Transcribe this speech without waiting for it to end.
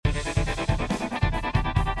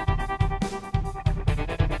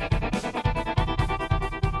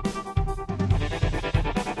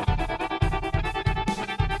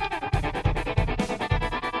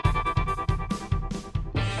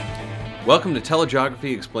Welcome to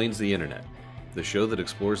Telegeography Explains the Internet, the show that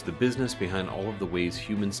explores the business behind all of the ways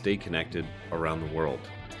humans stay connected around the world.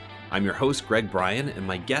 I'm your host, Greg Bryan, and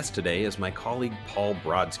my guest today is my colleague, Paul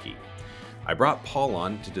Brodsky. I brought Paul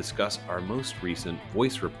on to discuss our most recent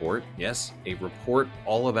voice report. Yes, a report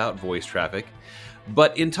all about voice traffic.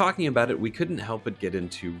 But in talking about it, we couldn't help but get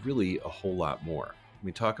into really a whole lot more.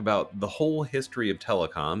 We talk about the whole history of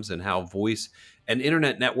telecoms and how voice and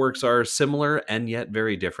internet networks are similar and yet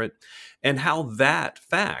very different, and how that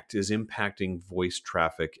fact is impacting voice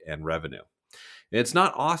traffic and revenue. It's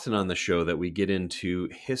not often on the show that we get into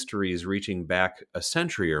histories reaching back a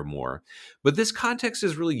century or more, but this context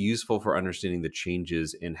is really useful for understanding the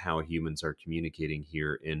changes in how humans are communicating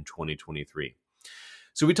here in 2023.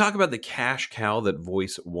 So we talk about the cash cow that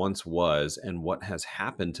voice once was and what has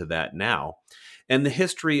happened to that now, and the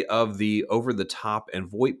history of the over-the-top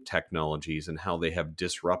and VoIP technologies and how they have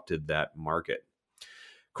disrupted that market.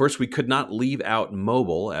 Of course, we could not leave out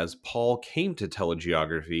mobile, as Paul came to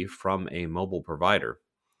telegeography from a mobile provider.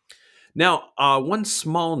 Now, one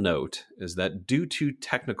small note is that due to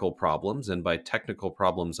technical problems, and by technical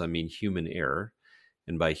problems I mean human error,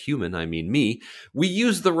 and by human I mean me, we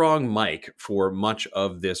used the wrong mic for much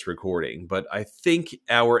of this recording. But I think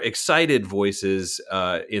our excited voices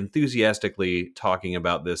enthusiastically talking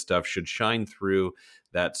about this stuff should shine through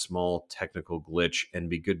that small technical glitch and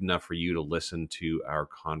be good enough for you to listen to our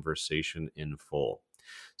conversation in full.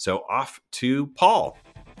 So off to Paul.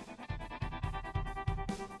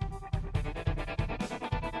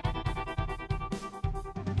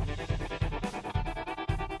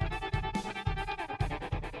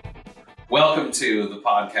 Welcome to the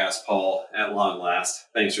podcast, Paul, at long last.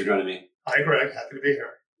 Thanks for joining me. Hi, Greg. Happy to be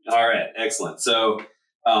here. All right. Excellent. So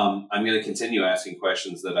I'm going to continue asking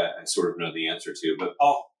questions that I sort of know the answer to. But,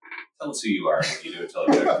 Paul, tell us who you are and what you do at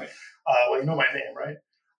Telegeography. Well, you know my name, right?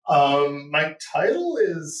 My title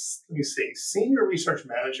is, Senior Research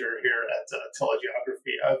Manager here at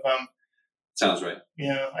Telegeography. Sounds right.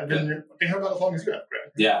 Yeah, I've been here about as long as you have,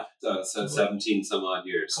 Greg. Yeah, so 17 some odd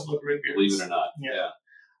years. A couple of great years. Believe it or not. Yeah.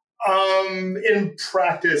 In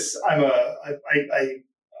practice, I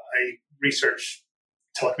research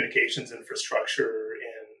telecommunications infrastructure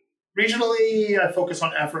regionally. I focus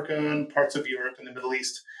on Africa and parts of Europe and the Middle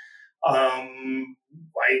East. I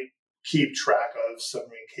keep track of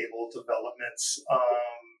submarine cable developments,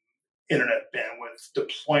 internet bandwidth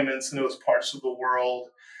deployments in those parts of the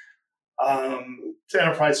world, to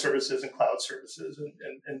enterprise services and cloud services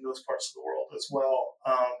in those parts of the world as well.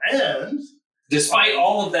 And Despite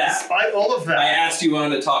all of that, I asked you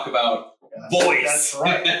on to talk about voice. That's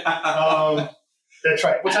right. That's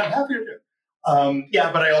right, which I'm happy to do.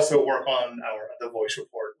 But I also work on the voice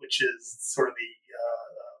report, which is sort of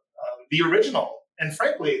the original and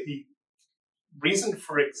frankly the reason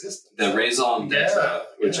for existence. The raison d'etre,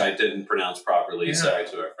 which I didn't pronounce properly. Yeah. Sorry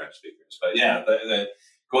to our French speakers, but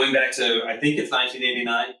going back to I think it's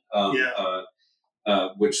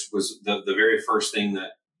 1989, which was the very first thing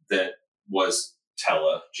that was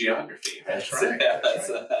telegeography. That's right.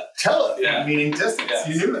 Tele, meaning distance. Yes,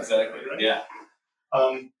 you knew that. Exactly. Right?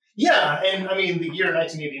 Yeah. And I mean, the year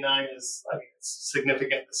 1989 is, it's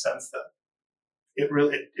significant in the sense that it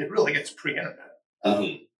really gets pre-internet.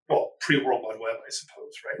 Well, pre-World Wide Web, I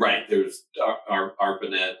suppose, right? Right. There's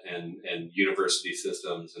ARPANET and university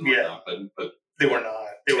systems and whatnot, but they were not.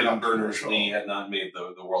 Tim Berners-Lee had not made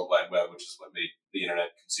the World Wide Web, which is what made the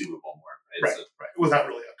internet consumable more. Right. It was not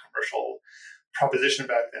really a commercial proposition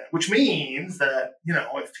back then, which means that,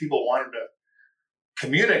 if people wanted to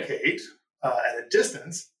communicate at a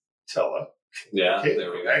distance, there we go.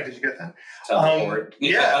 Did you get that? Teleport.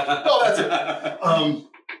 That's it.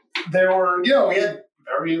 There were, we had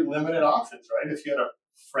very limited options, right? If you had a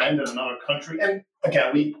friend in another country, and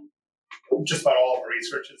again, just about all of our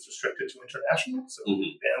research is restricted to international, so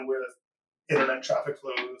bandwidth, internet traffic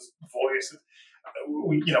flows, voice.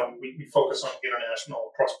 We focus on the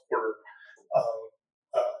international cross-border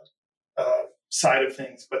side of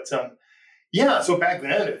things, but so back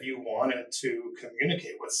then, if you wanted to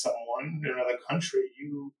communicate with someone in another country,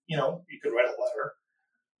 you could write a letter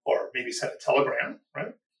or maybe send a telegram,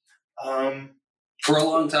 right? For a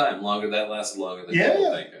long time, that lasted longer than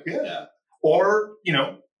people think. Yeah. Or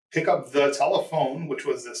pick up the telephone, which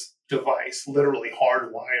was this device literally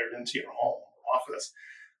hardwired into your home office.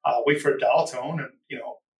 Wait for a dial tone and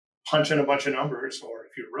punch in a bunch of numbers, or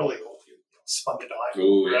if you're really old, you spun the dial.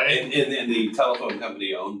 Ooh, right? And the telephone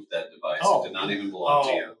company owned that device. It did not even belong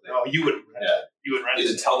to you. No, you would rent it. You would rent it. You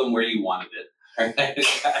had to tell them where you wanted it.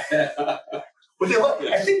 But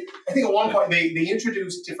I think at one point they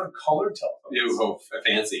introduced different colored telephones.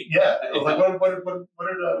 Fancy. Yeah. Like what are the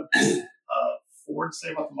Ford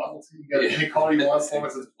say about the Model T? You get any color you want, as long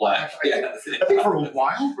as it's black. Yeah. I think for a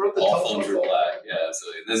while, the all phones were black. Yeah,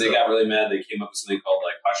 absolutely. And then they got really mad. They came up with something called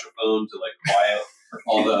like hush a phone to like quiet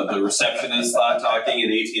all the receptionists talking,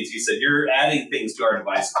 and AT&T said, "You're adding things to our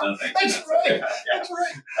devices." No, thank you. That's right. Yeah. That's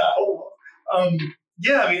right.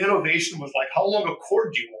 Yeah, I mean, innovation was like, how long a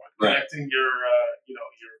cord do you want connecting your the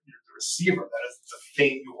receiver, that is the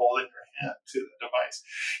thing you hold in your hand, to the device.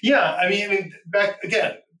 Yeah, I mean, back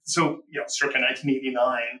again, so circa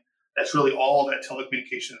 1989, that's really all that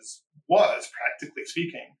telecommunications was, practically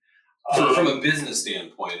speaking. From a business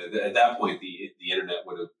standpoint, at that point, the internet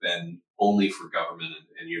would have been only for government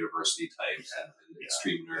and university types and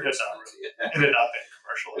extreme nerds. It had not been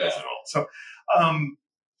commercialized at all. So,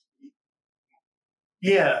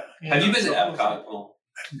 yeah. Have you been to Epcot, Paul?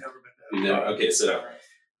 I've never been to Epcot. Okay, so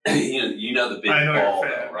you know the big ball,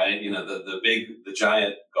 though, right? The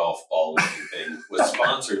giant golf ball looking thing was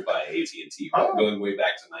sponsored by AT&T, going way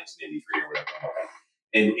back to 1983 or whatever.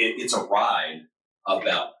 And it's a ride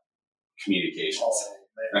about communications.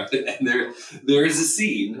 Right? And there is a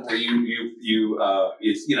scene where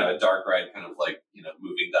it's a dark ride, kind of like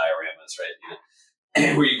moving dioramas, right?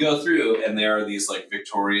 And where you go through, and there are these like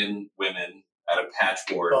Victorian women at a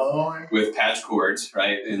patchboard with patch cords,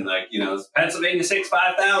 right? And Pennsylvania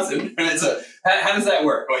 65000. Right? So how does that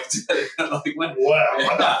work? Wow,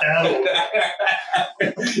 I'm not that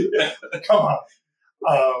old. Come on.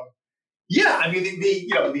 Yeah, I mean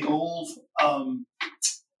the old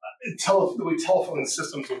the way telephone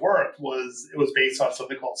systems worked was based on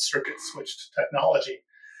something called circuit switched technology,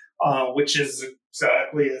 which is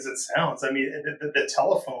exactly as it sounds. I mean, the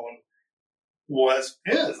telephone I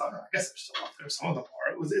don't know, I guess they're still out there. Some of them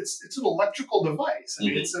are. It's an electrical device. I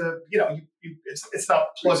mean, it's a it's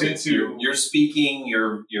not plugged into. You're speaking.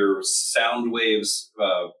 Your sound waves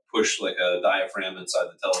push like a diaphragm inside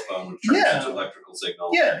the telephone, which turns into electrical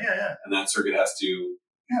signal. Yeah. And that circuit has to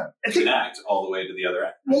connect all the way to the other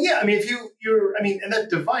end. Well, yeah. I mean, and that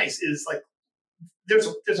device is like there's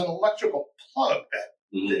an electrical plug that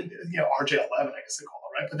RJ11, I guess they call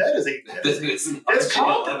it, right? But it's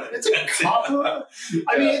copper. It's a copper.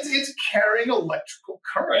 I mean, it's carrying electrical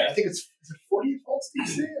current. Right. I think is it 40 volts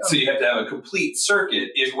DC? So you have to have a complete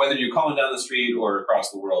circuit, whether you're calling down the street or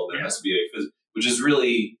across the world. There has to be which is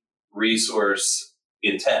really resource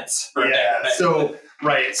intense. Right? Yeah. So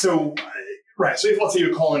if let's say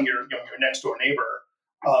you're calling your next door neighbor.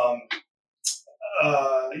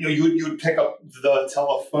 You would pick up the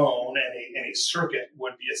telephone, and a circuit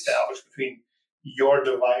would be established between your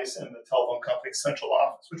device and the telephone company's central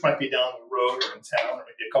office, which might be down the road or in town or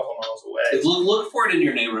maybe a couple of miles away. Look for it in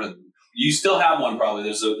your neighborhood. You still have one, probably.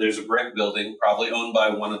 There's a brick building, probably owned by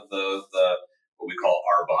one of the what we call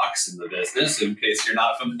our box in the business, in case you're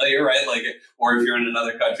not familiar, right? Or if you're in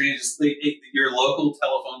another country, just your local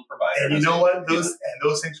telephone provider. And you know what? Those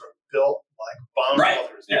things were built like bomb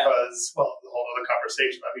shelters because, the whole other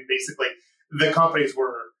conversation. I mean, basically, the companies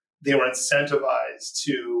were incentivized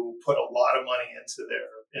to put a lot of money into their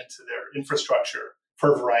infrastructure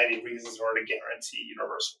for a variety of reasons in order to guarantee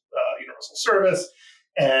universal service.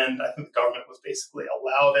 And I think the government was basically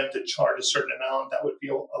allow them to charge a certain amount that would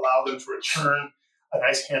allow them to return a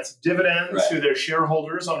nice handsome dividend to their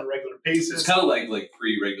shareholders on a regular basis. It's kind of like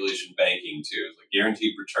pre-regulation banking too. It's like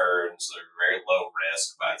guaranteed returns, they're very low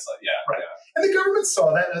risk, but it's like And the government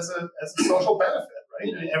saw that as a social benefit,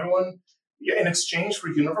 right? And everyone, in exchange for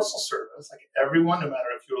universal service, like everyone, no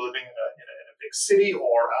matter if you're living in a big city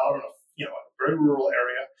or out in a very rural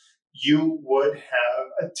area, you would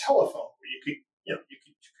have a telephone where you could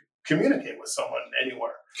communicate with someone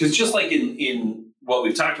anywhere. Because just like in what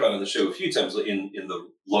we've talked about on the show a few times, in the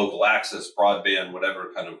local access, broadband,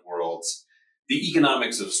 whatever kind of worlds, the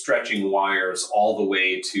economics of stretching wires all the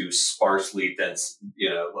way to sparsely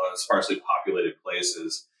populated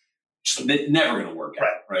places, just never going to work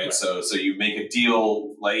out, right? So you make a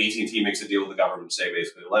deal, like AT&T makes a deal with the government, say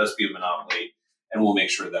basically, let us be a monopoly, and we'll make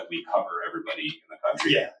sure that we cover everybody in the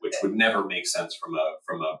country, which would never make sense from a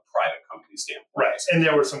private company standpoint. Right, and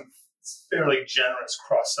there was some fairly generous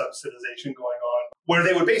cross-subsidization going on, where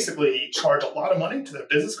they would basically charge a lot of money to their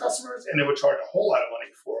business customers, and they would charge a whole lot of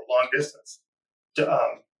money for long distance.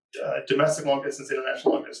 Domestic long distance,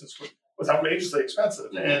 international long distance was outrageously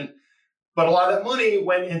expensive. But a lot of that money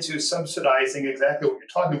went into subsidizing exactly what you're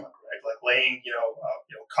talking about, Greg, like laying, a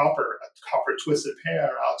copper twisted pair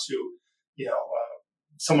out to,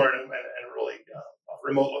 somewhere in a really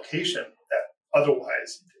remote location that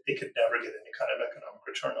otherwise they could never get any kind of economic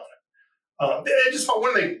return on it. I just found one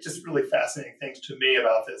of the just really fascinating things to me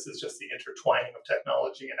about this is just the intertwining of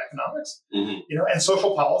technology and economics, and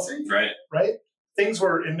social policy. Right. Things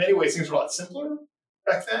were, in many ways, a lot simpler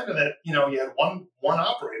back then, and that you had one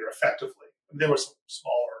operator effectively. There were some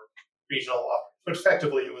smaller regional operators, but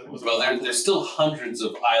effectively it was. Well, there's still hundreds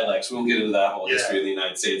of ILECs. We won't get into that whole history of the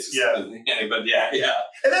United States. Yeah, but yeah.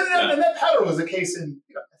 And then and that pattern was the case in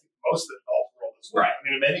I think most of the developed world as well. Right. I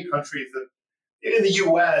mean, in many countries, in the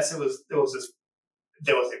U.S., there was a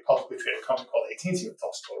publicly traded company called AT&T. It's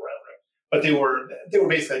all still around, right? But they were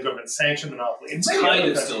basically a government sanctioned monopoly. It's kind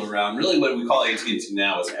of still around. Really, what we call AT&T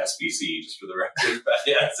now is SBC, just for the record. But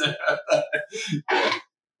yes.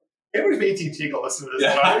 Everybody from AT&T go listen to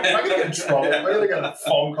this. I'm going to get in trouble. I'm going to get a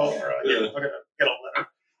phone call or I'm going to get a letter.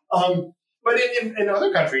 But in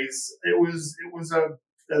other countries, it was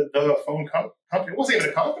the phone company. It wasn't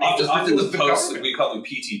even a company. Often the post, we call them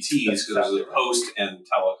PTTs because it was the Post and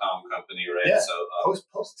Telecom Company, right? Yeah. So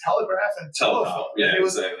Post, Telegraph, and Telephone. Yeah,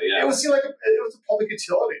 exactly. Yeah. It was like it was a public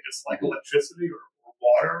utility, just like electricity or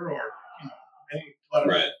water or any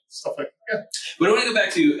stuff like that. Yeah. But I want to go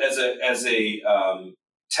back to as a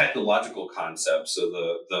technological concept. So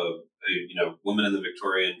the woman in the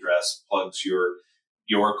Victorian dress plugs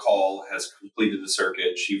your call, has completed the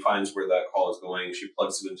circuit. She finds where that call is going. She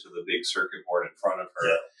plugs it into the big circuit board in front of her.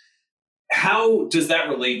 Yeah. How does that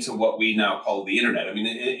relate to what we now call the internet? I mean,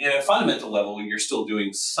 in a fundamental level, you're still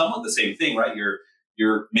doing some of the same thing, right?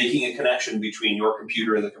 You're making a connection between your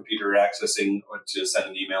computer and the computer accessing or to send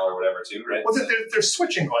an email or whatever too, right? Well, there's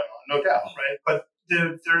switching going on, no doubt, right? But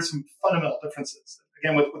there's some fundamental differences.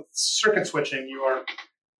 Again, with circuit switching,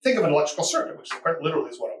 think of an electrical circuit, which is quite literally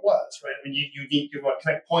is what it was, right? I mean, you want to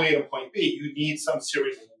connect point A to point B. You need some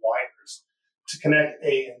series of wires to connect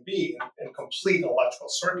A and B and complete an electrical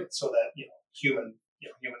circuit, so that humans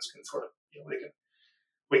can sort of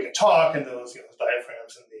we can talk, and those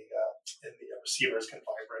diaphragms and the receivers can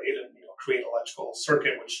vibrate and create an electrical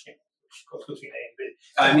circuit, which goes between A and B.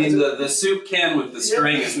 I mean, the soup can with the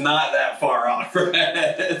string is not that far off, right?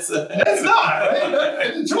 It's not,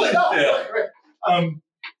 right? It's really not, right?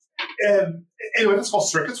 And anyway, that's called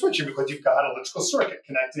circuit switching because you've got an electrical circuit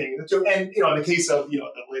connecting the two. And in the case of the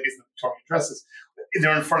ladies in the Victorian dresses,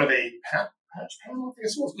 they're in front of a patch panel, I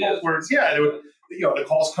guess it was called. Where they would, the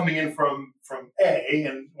call's coming in from A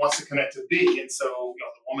and wants to connect to B, and so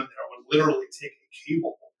the woman there would literally take a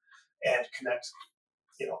cable and connect,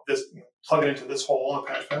 this, plug it into this hole in the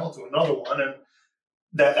patch panel to another one, and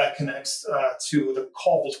that connects to the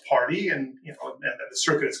called party, and and the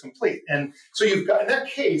circuit is complete. And so you've got, in that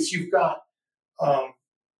case, you've got an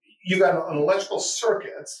electrical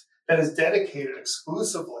circuit that is dedicated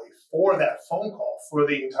exclusively for that phone call for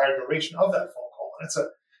the entire duration of that phone call. And it's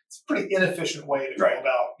a pretty inefficient way to go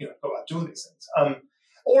about doing these things.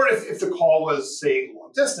 Or if the call was, say,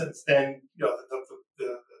 long distance, then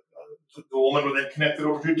the woman would then connect it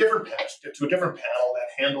over to a different panel that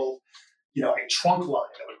handled a trunk line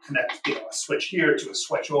that would connect a switch here to a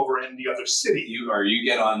switch over in the other city. You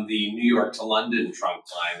get on the New York to London trunk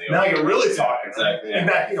line. Now you're really talking. Exactly. Right? In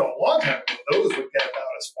fact, a long time ago, those would get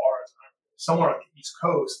about as far as somewhere on the East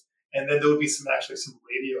Coast, and then there would be some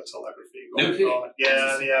radio telegraphy going on.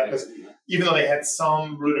 Yeah, because even though they had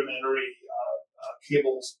some rudimentary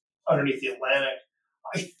cables underneath the Atlantic,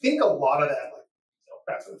 I think a lot of that,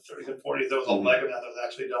 back in the 30s and 40s, there was a leg of that was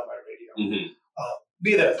actually done by radio. Mm-hmm.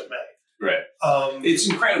 Be that as it may. Right. It's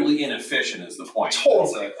incredibly inefficient is the point.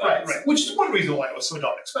 Totally. Right. Which is one reason why it was so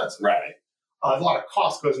darn expensive. Right. A lot of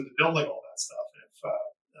cost goes into building all that stuff.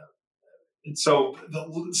 And so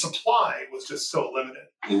the supply was just so limited.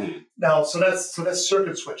 Mm-hmm. Now, so that's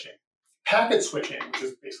circuit switching. Packet switching, which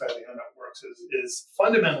is basically how the internet works, is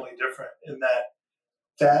fundamentally different in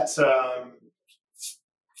that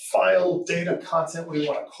file, data, content, what you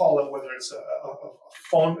want to call it, whether it's a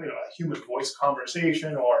phone, a human voice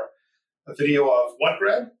conversation, or a video of what,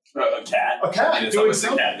 Greg? A cat. A cat doing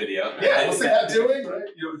something. A cat video. Yeah, what's the cat doing? Right?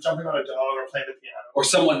 Jumping on a dog or playing the piano. Or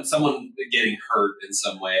someone getting hurt in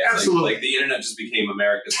some way. Absolutely. Like the internet just became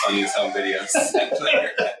America's funniest home videos. So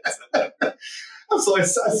a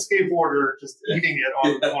skateboarder just eating it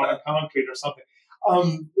on concrete or something.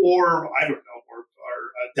 Or, I don't know, or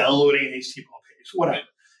downloading an HTML page, whatever.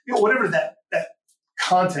 Whatever that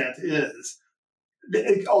content is,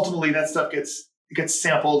 ultimately that stuff gets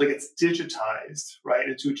sampled, it gets digitized, right,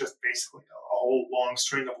 into just basically a whole long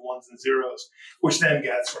string of ones and zeros, which then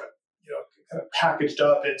gets sort of, kind of packaged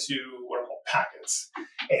up into what are called packets.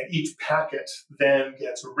 And each packet then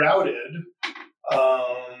gets routed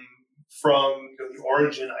from the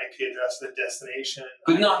origin IP address to the destination.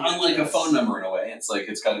 But not unlike a phone number in a way. It's like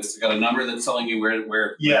it's got a number that's telling you where it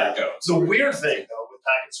goes. The weird thing though with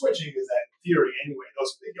packet switching is that in theory anyway,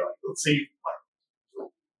 those let's say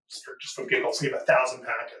just for giggles, you have 1,000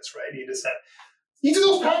 packets, right? You need to send each of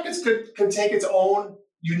those packets could take its own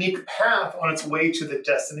unique path on its way to the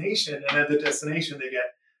destination, and at the destination they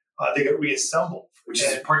get reassembled. Which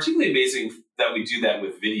is particularly amazing that we do that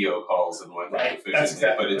with video calls and whatnot. Right. That's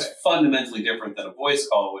exactly but it's right. fundamentally different than a voice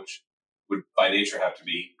call, which would by nature have to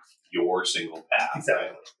be your single path. Exactly.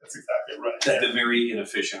 Right? That's exactly right. At the very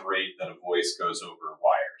inefficient rate that a voice goes over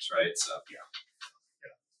wires, right? So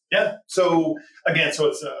yeah. So again, it's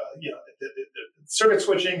the circuit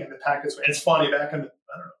switching and the packet switching. It's funny, back in the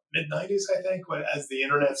mid '90s, I think, when as the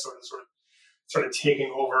internet started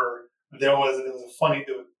taking over, there were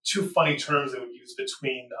two funny terms that would use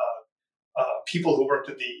between people who worked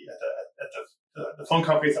at the phone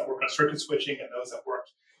companies that worked on circuit switching and those that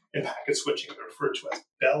worked in packet switching. They're referred to as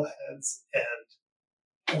bellheads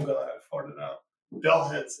and I farted out.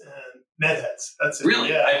 Bellheads and medheads. That's it. Really,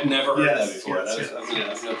 yeah. I've never heard that before. Yes. I'm gonna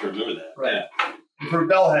have to remember that. Right. Yeah. For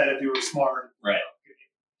bellhead, if you were smart, right,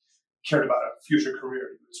 cared about a future career,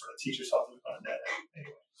 you would sort of teach yourself to become a net.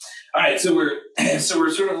 Anyway. All right, so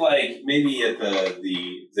we're sort of like maybe at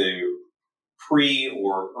the pre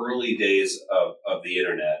or early days of the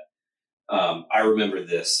internet. I remember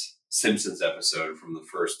this Simpsons episode from the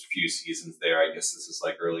first few seasons there. I guess this is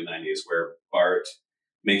like early '90s, where Bart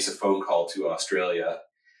makes a phone call to Australia,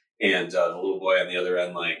 and the little boy on the other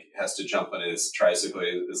end like has to jump on his tricycle.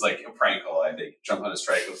 It's like a prank call, I think. Jump on his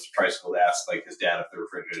tricycle to ask like his dad if the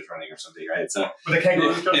refrigerator is running or something, right? So but they can't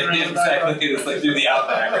go exactly. It's like through the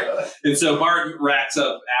outback, right? And so Bart racks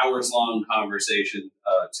up hours-long conversation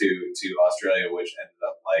to Australia, which ended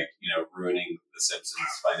up ruining the Simpsons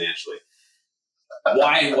financially.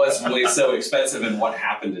 Why was voice so expensive, and what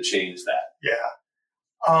happened to change that? Yeah,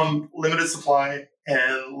 limited supply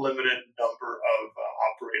and limited number of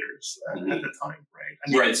operators at the time,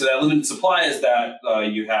 right? Right. So that limited supply is that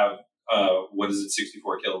you have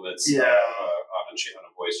 64 kilobits on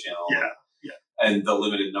a voice channel. Yeah. And the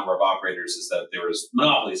limited number of operators is that there was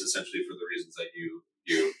monopolies essentially for the reasons that you.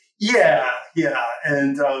 Yeah,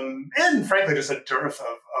 and frankly, just a dearth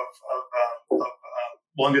of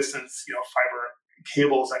long distance, fiber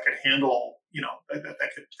cables that could handle,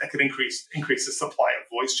 that could increase the supply of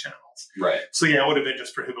voice channels. Right. So yeah, it would have been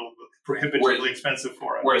just prohibitively expensive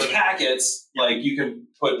for it. Whereas packets, like you can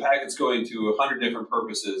put packets going to 100 different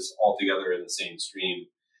purposes all together in the same stream,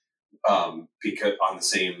 because on the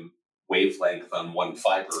same wavelength on one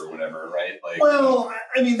fiber or whatever, right?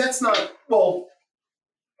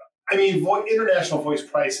 International voice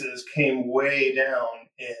prices came way down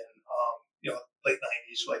in late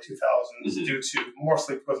 '90s, late 2000s, due to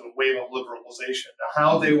mostly because of the wave of liberalization. Now,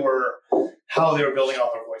 how they were building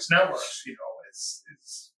out their voice networks,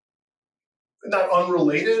 it's not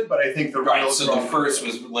unrelated, but I think So the first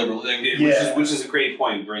was liberal, which is a great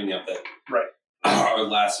point bringing up that our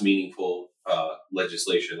last meaningful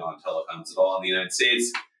legislation on telecoms at all in the United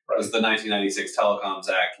States was the 1996 Telecoms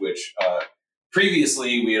Act, which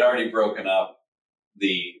previously we had already broken up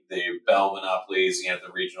the Bell monopolies,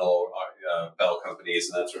 the regional Bell companies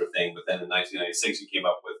and that sort of thing. But then in 1996, you came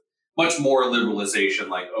up with much more liberalization,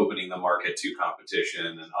 like opening the market to competition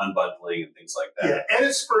and unbundling and things like that. Yeah,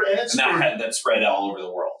 and that spread all over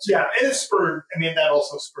the world. Yeah, and it spurred. That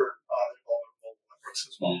also spurred the development of mobile networks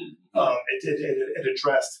as well. It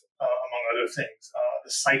addressed, among other things,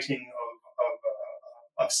 the siting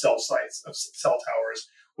of cell sites, of cell towers,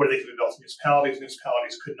 where they could be built in municipalities.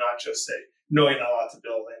 Municipalities could not just say, no, you're not allowed to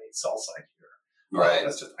build any cell site here. Right.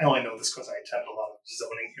 I only know this because I attended a lot of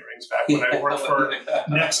zoning hearings back when I worked for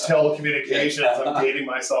Nextel Communications. I'm dating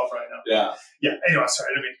myself right now. Yeah. Yeah. Anyway,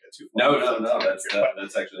 sorry, I didn't mean to get too far. No.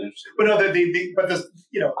 That's actually interesting. But no,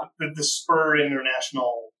 the spur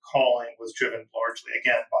international calling was driven largely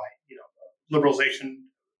again by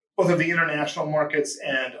liberalization, both of the international markets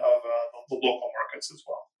and of the local markets as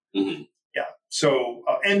well. Mm-hmm. Yeah. So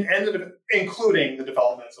and including the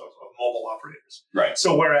developments of mobile operators. Right.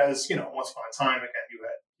 So whereas once upon a time again you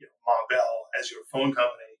had Ma Bell as your phone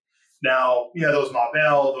company. Now those Ma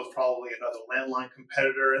Bell, there's probably another landline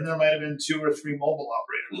competitor, and there might have been 2 or 3 mobile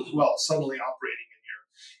operators as well, suddenly operating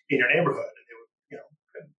in your neighborhood, and they would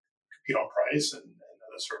compete on price and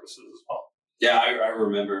other services as well. Yeah, I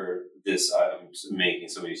remember this. I'm making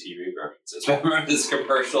so many TV references. I remember this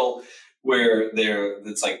commercial where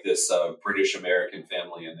it's like this British American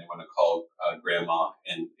family, and they want to call grandma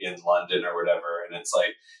in London or whatever, and it's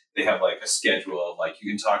like they have like a schedule of like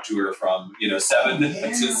you can talk to her from 7 to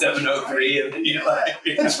 7:03, and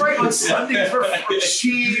then that's right on Sunday for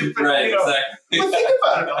cheap. Right, exactly. But think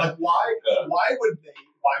about it, like why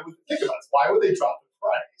would they drop the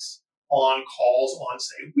price on calls on,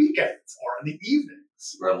 say, weekends or in the evenings.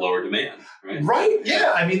 Or lower demand, right? Right.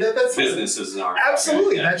 Yeah. I mean, that's businesses aren't.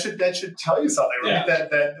 Absolutely. Yeah. That should tell you something, right? Yeah.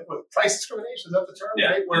 That price discrimination, is that the term,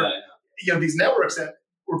 Yeah. right? Where, these networks that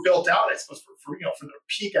were built out, I suppose, for their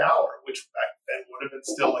peak hour, which back then would have been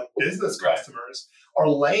still like business customers, are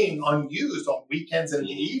laying unused on weekends and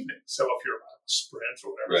in the evening. So if you're on Sprint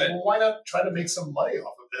or whatever, well, why not try to make some money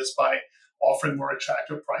off of this by offering more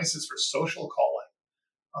attractive prices for social calling?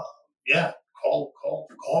 Call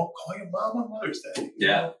your mom on Mother's Day.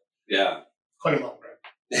 Yeah. Call your mom, right?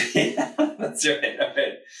 That's right. All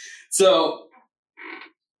right. So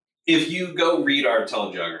if you go read our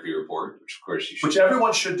telegeography report, which of course you should, which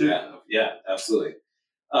everyone should do. Yeah, absolutely.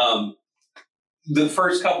 The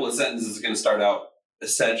first couple of sentences are going to start out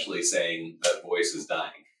essentially saying that voice is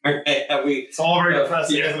dying. It's all very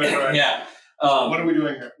depressing, isn't it? Right? Yeah. What are we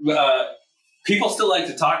doing here? People still like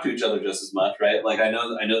to talk to each other just as much, right? Like I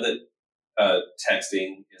know that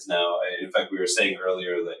texting is now. In fact, we were saying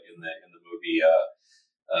earlier that in the movie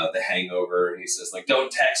The Hangover, he says like,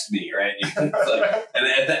 "Don't text me," right? And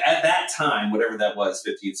at that time, whatever that was,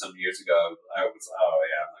 15 some years ago, I was, I'm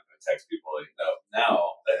not going to text people. No, now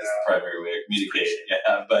that is the primary way of communication.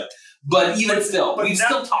 Yeah, but even still, we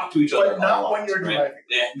still talk to each other. But not when you're driving.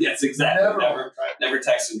 Yeah, yes, exactly. Never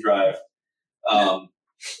text and drive.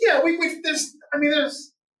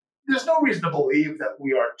 There's no reason to believe that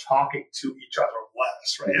we are talking to each other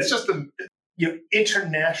less, right? It's just the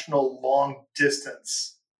international long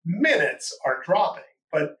distance minutes are dropping,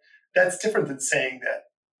 but that's different than saying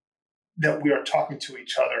that we are talking to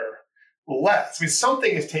each other less. I mean,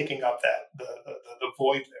 something is taking up the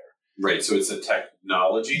void there. Right. So it's a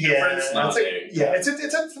technology difference.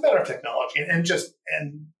 It's a matter of technology and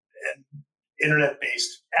internet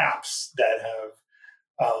based apps that have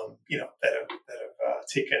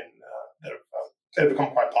that have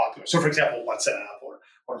become quite popular. So, for example, WhatsApp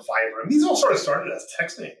or Viber, and these all sort of started as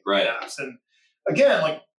texting apps. And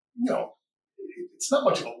again, it's not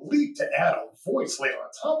much of a leap to add a voice layer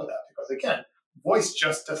on top of that because, again, voice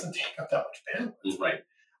just doesn't take up that much bandwidth, right?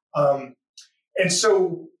 And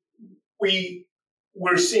so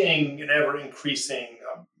we're seeing an ever increasing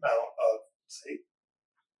amount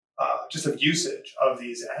of usage of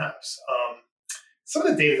these apps. Some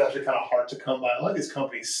of the data is actually kind of hard to come by. A lot of these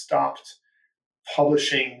companies stopped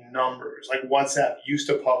publishing numbers. Like WhatsApp used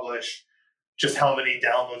to publish just how many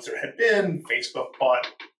downloads there had been. Facebook bought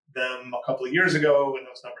them a couple of years ago, and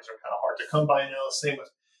those numbers are kind of hard to come by now. Same with,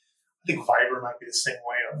 I think Viber might be the same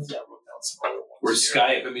way. I wrote down some other ones. Or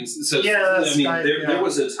Skype. Skype, there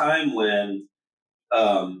was a time when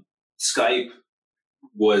Skype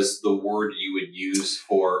was the word you would use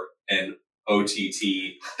for an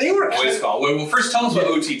OTT voice call. Well, first tell us what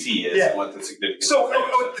OTT is and what the significance is. So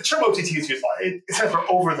the term OTT is used a lot. It stands for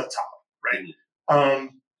over the top, right?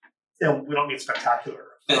 We don't mean spectacular.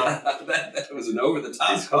 That was an over the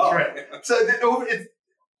top call. Right. So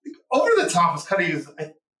over the top is kind of used.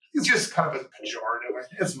 It's just kind of a pejorative.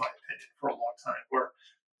 It's my opinion for a long time. Where,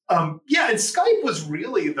 and Skype was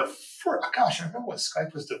really the first. Gosh, I remember when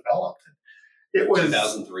Skype was developed. It was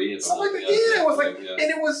 2003. Something like that. Yeah, it was like, and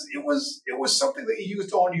it was something that you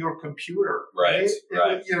used on your computer, right?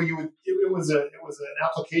 Right. It was an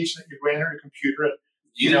application that you ran on your computer.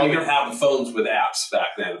 You didn't even have phones with apps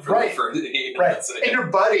back then. Right. And your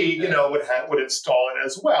buddy, would install it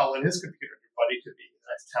as well in his computer. Your buddy could be in the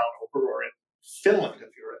next town over or in Finland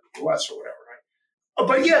if you're in the US or whatever, right?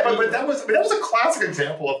 But that was a classic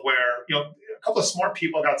example of where a couple of smart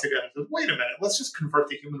people got together and said, wait a minute, let's just convert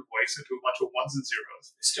the human voice into a bunch of ones and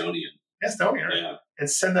zeros. Estonian, right? Yeah. And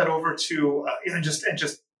send that over to just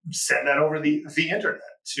send that over the internet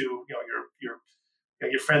to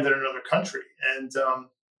your friend in another country, and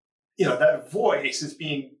that voice is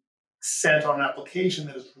being sent on an application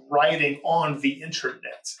that is writing on the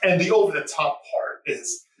internet. And the over the top part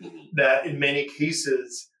is that in many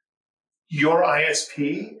cases, your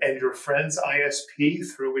ISP and your friend's ISP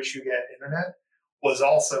through which you get internet was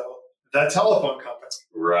also the telephone company.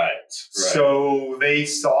 Right. So they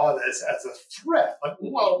saw this as a threat. Like,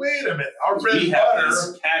 well, wait a minute. Our bread and butter.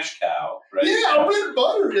 This cash cow, right? Yeah, our bread and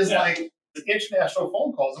butter is like international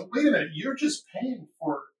phone calls. And wait a minute, you're just paying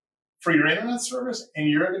for your internet service, and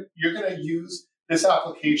you're going to use this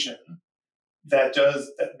application that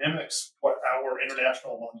mimics what our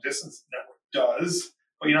international long distance network does,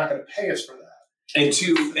 but you're not going to pay us for that. And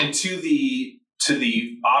to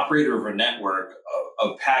the operator of a network,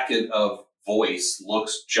 a packet of voice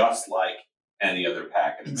looks just like any other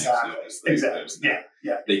packet. Exactly.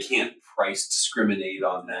 Yeah. They can't price discriminate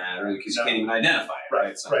on that, because you can't even identify it.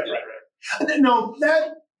 Right. No,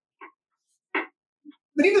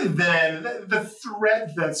 But even then, the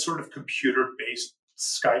threat that sort of computer-based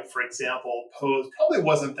Skype, for example, posed probably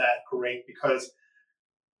wasn't that great because,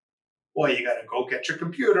 well, you got to go get your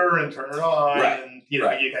computer and turn it on, Right. and you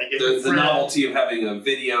got to get the novelty of having a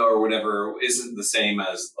video or whatever isn't the same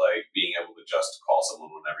as like being able to just call someone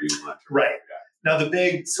whenever you want to. Right. Now the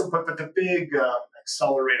big,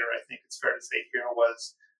 accelerator, I think it's fair to say here,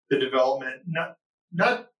 was the development not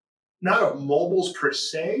of mobiles per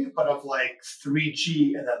se, but of like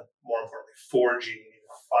 3G and then more importantly 4G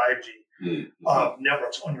and even 5G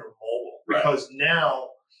networks on your mobile, because now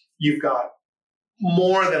you've got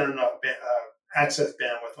more than enough access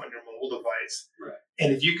bandwidth on your mobile device,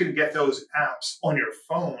 and if you can get those apps on your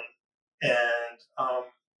phone and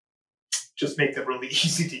just make them really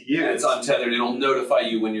easy to use. And it's untethered. It'll notify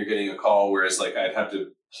you when you're getting a call, whereas like I'd have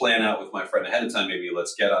to plan out with my friend ahead of time, maybe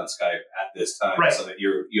let's get on Skype at this time so that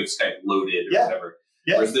you have Skype loaded or whatever.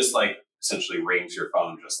 Yeah. Whereas this like essentially rings your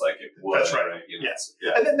phone just like it would. That's right. You know? Yes.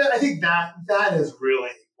 Yeah. And then I think that is really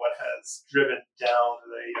what has driven down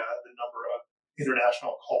the number of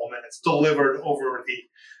international call minutes delivered over the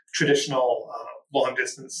traditional long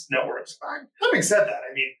distance networks. Having said that,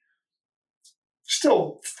 I mean,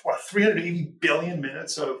 still, 380 billion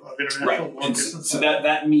minutes of international long distance. So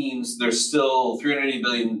that means there's still 380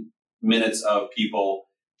 billion minutes of people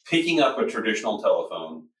picking up a traditional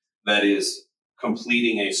telephone that is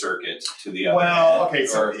completing a circuit to the other end.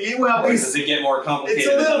 Or does it get more complicated?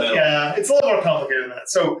 It's a little more complicated than that.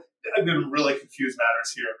 So I'm going to really confuse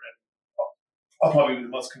matters here, and I'll probably be the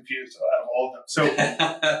most confused out of all of them. So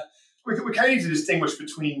we kind of need to distinguish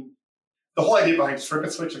between the whole idea behind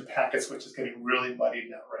circuit switch and packet switch is getting really muddied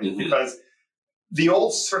now, right? Because the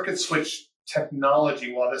old circuit switch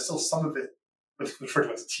technology, while there's still some of it referred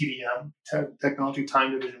to as TDM technology,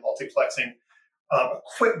 time division multiplexing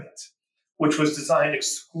equipment, which was designed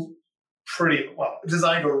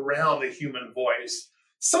designed around the human voice.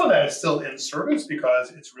 Some of that is still in service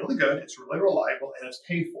because it's really good, it's really reliable, and it's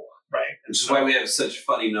paid for, right? Which is why we have such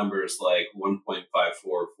funny numbers like 1.544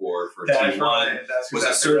 for T1. Right. Was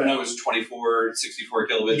it certain it was 24, 64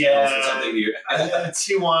 kilobits or something?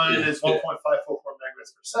 T1 is 1.544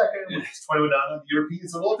 megabits per second, which is 21 down. The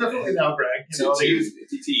Europeans a little differently now, Greg. You know, they use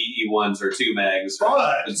TE1s or 2 megs.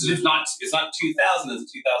 But it's not 2,000,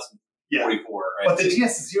 it's 2,044. Right? But the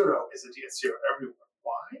DS0 is a DS0 everywhere.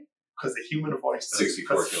 Why? Because the human voice does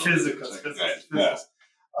 64 physics. Yeah.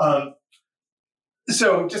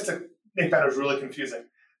 So just to make matters really confusing,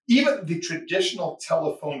 even the traditional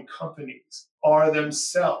telephone companies are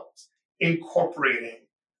themselves incorporating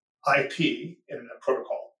IP, Internet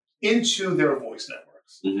Protocol, into their voice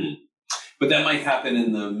networks. Mm-hmm. But that might happen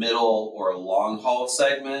in the middle or long haul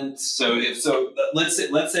segment. So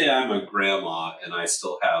let's say I'm a grandma and I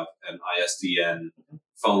still have an ISDN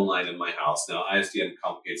phone line in my house. Now ISDN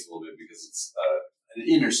complicates a little bit because it's an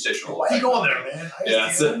interstitial. Why are you going there, man?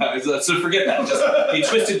 Yeah, so forget that. Just a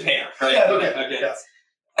twisted pair, right? Yeah, okay. Yes.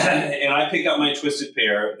 And I pick up my twisted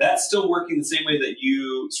pair. That's still working the same way that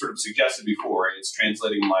you sort of suggested before. It's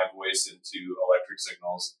translating my voice into electric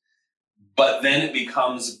signals. But then it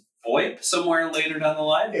becomes VoIP somewhere later down the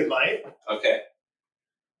line? It might. Okay.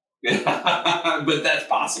 But that's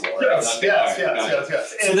possible, right?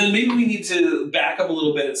 Yes. So then maybe we need to back up a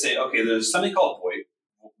little bit and say, okay, there's something called VoIP,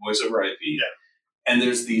 voice over IP. Yeah. And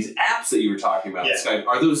there's these apps that you were talking about. Yeah. Skype.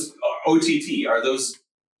 Are those OTT? Are those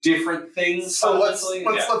different things? So let's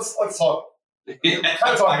talk. We're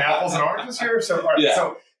kind of talking apples and oranges here. So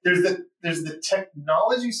so there's the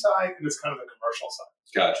technology side and there's kind of the commercial side.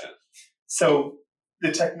 Gotcha. So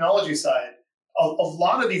the technology side, a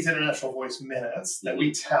lot of these international voice minutes that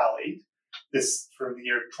we tallied this for the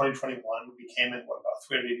year 2021, we came in about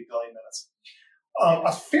 380 billion minutes.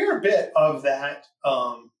 A fair bit of that.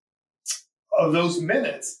 Of those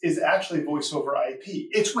minutes is actually voice over IP.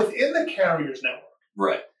 It's within the carrier's network.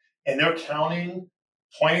 Right. And they're counting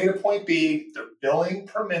point A to point B. They're billing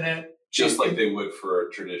per minute. Just like they would for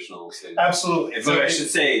a traditional signal. Absolutely. And so I should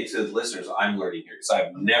say to the listeners, I'm learning here because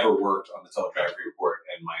I've never worked on the telegraphy report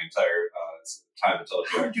in my entire time at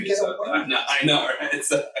telegraphy. How did you get away? I know, right?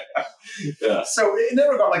 So in that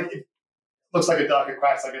regard, like it looks like a duck, it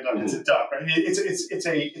quacks like a duck. It's a duck, right?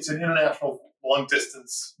 It's an international long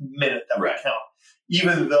distance minute that we count,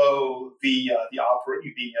 even though the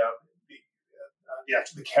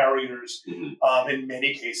carriers in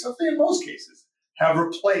many cases, in most cases, have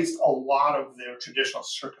replaced a lot of their traditional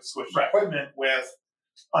circuit switch equipment with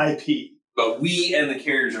IP. But we and the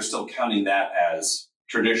carriers are still counting that as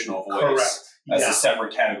traditional voice. Correct. As a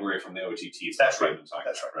separate category from the OTTs. That's right.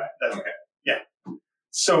 That's right. Yeah.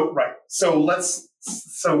 So right. So let's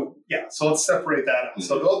separate that out.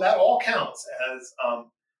 So that all counts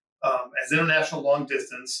as international long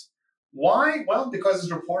distance. Why? Well, because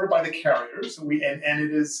it's reported by the carriers, and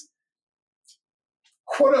it is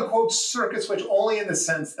quote unquote circuit switch only in the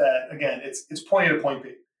sense that, again, it's point A to point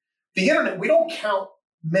B. The internet, we don't count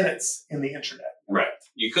minutes in the internet. Right.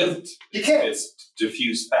 You couldn't. You can't. It's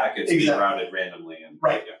diffused packets being routed randomly.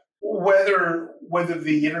 Right. Yeah. Whether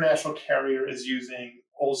the international carrier is using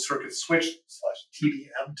old circuit switch /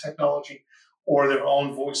 TDM technology or their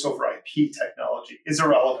own voice over IP technology is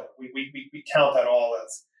irrelevant. We count that all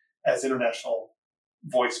as international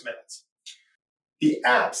voice minutes. The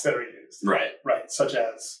apps that are used, right, such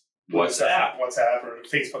as WhatsApp or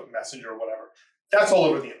Facebook Messenger or whatever, that's all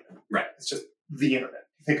over the internet. Right. It's just the internet.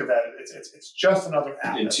 Think of that. It's just another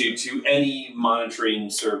app. And to any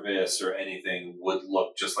monitoring service or anything would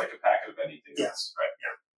look just like a packet of anything else. Right.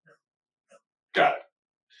 Yeah. Got it.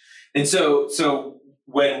 And so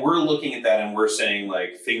when we're looking at that and we're saying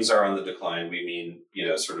like things are on the decline, we mean,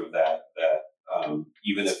 sort of that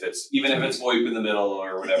even if it's VoIP in the middle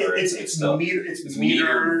or whatever, it's still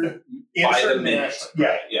metered by the minute. Yeah.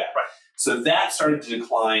 Right. Yeah. Right. So that started to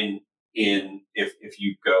decline if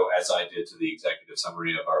you go, as I did, to the executive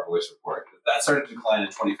summary of our voice report, that started to decline in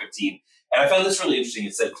 2015. And I found this really interesting.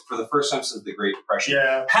 It said, for the first time since the Great Depression.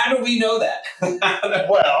 Yeah. How do we know that?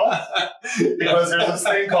 Well, because there's this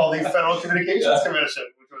thing called the Federal Communications Commission,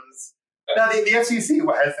 which was... Now, the FCC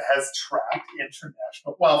has tracked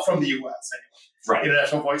international... Well, from the U.S. anyway. Right.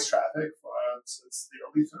 International voice traffic since the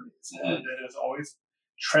early 30s. Mm-hmm. And it has always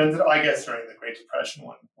trended, I guess, during the Great Depression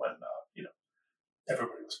when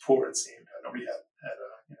everybody was poor, it seemed. Nobody had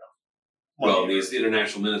well, these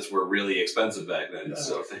international minutes were really expensive back then.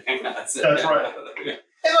 So that's right.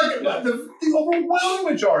 And the overwhelming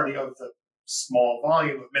majority of the small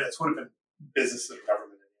volume of minutes would have been business and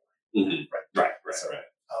government anyway. Mm-hmm. Right. So,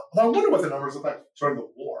 I wonder what the numbers look like during the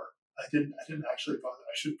war. I didn't actually bother.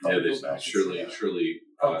 I should probably go back. Surely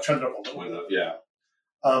trended up a little bit. Yeah.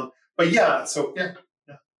 But yeah. So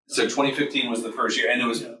 2015 was the first year, and it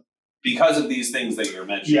was. Yeah. Because of these things that you're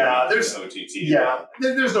mentioning, there's OTT. Yeah,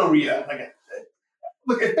 there's no reason. Again,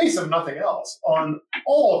 look, it's based on nothing else. On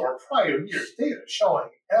all of our prior years' data showing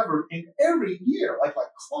every year, like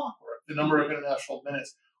clockwork, the number of international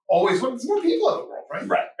minutes always. There's more people in the world, right?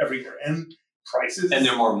 Right. Every year, and prices. And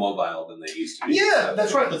they're more mobile than they used to be. Yeah,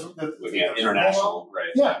 that's right. International, right?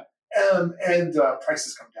 Yeah, and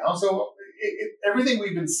prices come down. So everything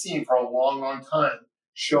we've been seeing for a long, long time,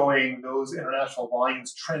 showing those international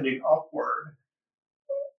volumes trending upward,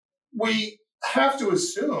 we have to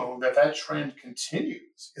assume that trend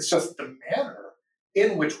continues. It's just the manner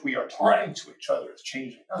in which we are talking to each other is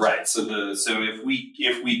changing. Right. So if we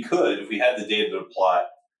had the data to plot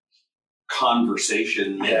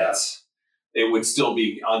conversation minutes, it would still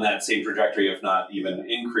be on that same trajectory, if not even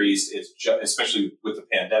increase. It's just, especially with the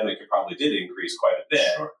pandemic, it probably did increase quite a bit.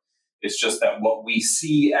 Sure. It's just that what we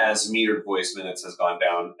see as metered voice minutes has gone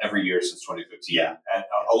down every year since 2015. Yeah.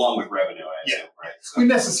 Along with revenue, I assume. Right. So we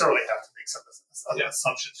necessarily have to make some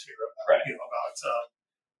assumptions here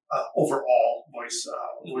about overall voice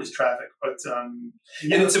traffic. But and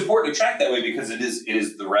it's important to track that way because it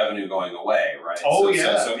is the revenue going away, right? So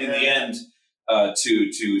in the end,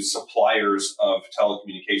 to suppliers of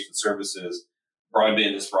telecommunication services,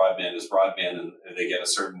 broadband is broadband is broadband, and they get a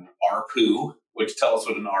certain ARPU. Which tell us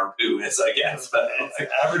what an ARPU is, I guess. But it's like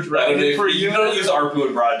average revenue for you. You don't use ARPU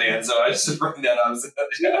in broadband, so I just bring that up. Right?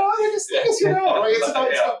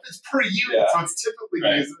 It's per unit, so it's typically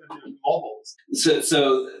used in mobiles.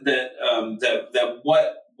 So that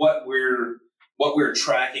what we're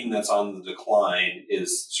tracking that's on the decline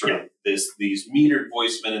is sort of these metered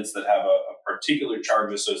voice minutes that have a particular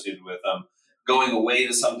charge associated with them, going away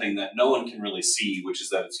to something that no one can really see, which is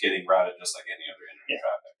that it's getting routed just like any other internet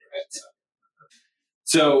traffic, right?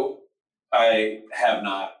 So I have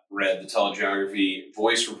not read the telegeography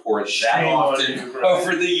voice report that often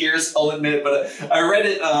over the years, I'll admit, but I read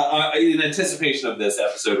it in anticipation of this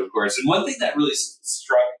episode, of course. And one thing that really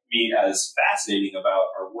struck me as fascinating about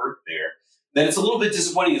our work there, that it's a little bit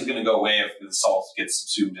disappointing is going to go away if this all gets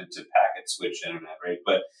subsumed into packet switch internet, right?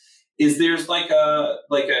 But is there's like a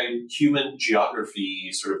human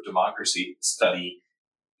geography sort of democracy study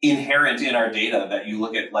inherent in our data that you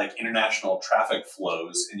look at like international traffic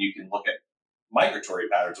flows and you can look at migratory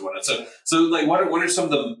patterns and whatnot. So like what are some of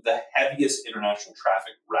the heaviest international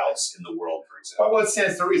traffic routes in the world, for example? Well, it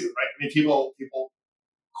stands to reason, right? I mean, people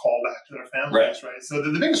call back to their families, right? So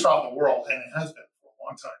the biggest route in the world, and it has been for a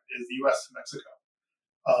long time, is the U.S. to Mexico.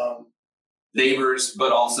 neighbors,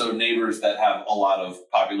 but also neighbors that have a lot of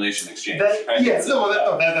population exchange. Right? That's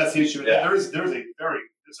the issue. Yeah. There's a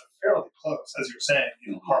fairly close, as you're saying,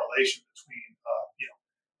 correlation between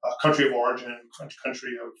country of origin,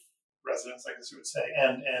 country of residence, I guess you would say,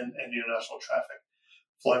 and international traffic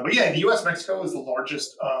flowing. But yeah, the U.S. Mexico is the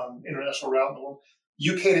largest international route in the world.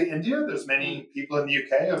 UK to India, there's many people in the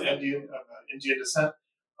UK of Indian descent.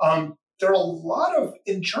 There are a lot of,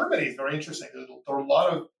 in Germany, it's very interesting, there are a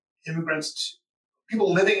lot of immigrants,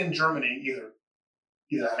 people living in Germany, either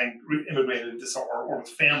having immigrated or with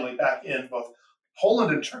family back in both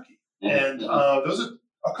Poland and Turkey. And those are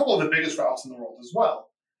a couple of the biggest routes in the world as well.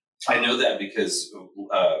 I know that because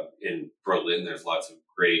in Berlin, there's lots of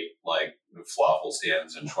great falafel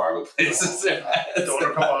stands and shawarma places.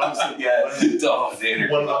 Doner kebabs. One in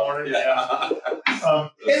the morning.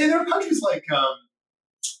 And there are countries like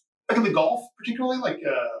in the Gulf, particularly like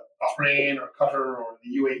Bahrain or Qatar or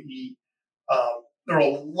the UAE. There are a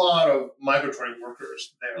lot of migratory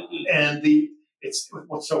workers there, and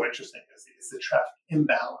what's so interesting is the traffic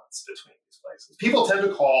imbalance between these places. People tend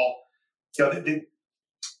to call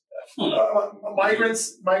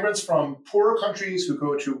migrants from poorer countries who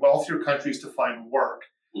go to wealthier countries to find work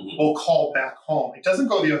will call back home. It doesn't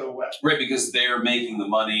go the other way. Right, because they're making the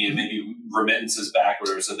money and maybe remittances back,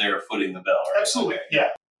 whatever, so they're footing the bill. Right? Absolutely, yeah.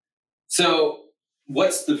 So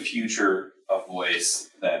what's the future of voice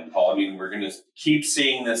then, Paul? I mean, we're going to keep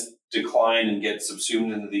seeing this decline and get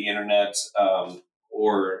subsumed into the internet,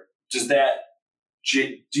 or does that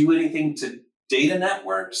do anything to data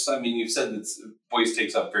networks? I mean, you've said that voice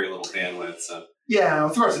takes up very little bandwidth. So yeah,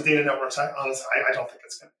 with regards to data networks, honestly, I don't think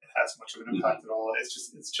it has much of an impact at all. It's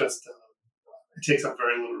just it takes up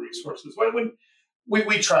very little resources. When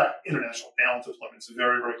we track international bandwidth deployments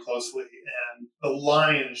very, very closely, and the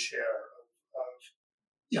lion's share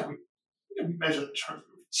of we measure in terms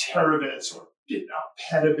of terabits or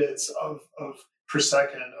petabits of per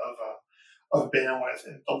second of bandwidth,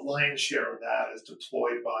 and the lion's share of that is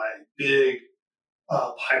deployed by big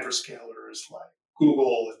hyperscalers like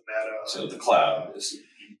Google and Meta. So the cloud is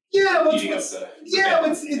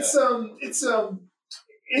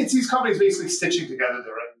it's these companies basically stitching together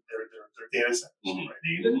their data centers. Right? They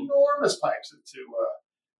need enormous pipes to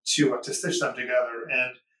stitch them together,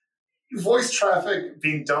 and voice traffic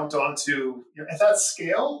being dumped onto at that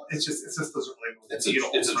scale, it just doesn't really move the needle.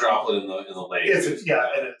 It's a droplet in the lake. It is.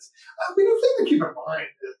 I mean, the thing to keep in mind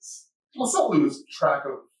is let's not lose track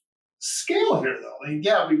of scale here, though. I mean,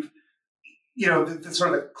 we've the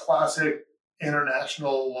sort of the classic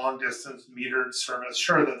international long distance metered service.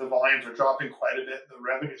 Sure, that the volumes are dropping quite a bit, and the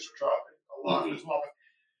revenues are dropping a lot as well. But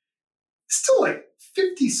still, like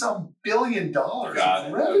 $50-some billion of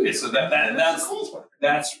revenue. Okay, so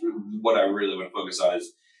that's what I really want to focus on.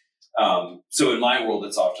 Is so in my world,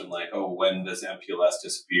 it's often like, oh, when does MPLS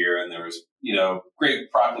disappear? And there was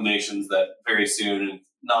great proclamations that very soon, and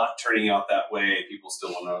not turning out that way. People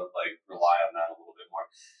still want to rely on that a little bit more.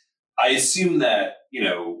 I assume that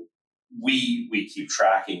we keep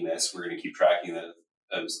tracking this. We're going to keep tracking that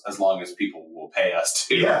as long as people will pay us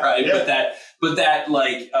to, right? Yeah. But that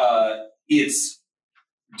it's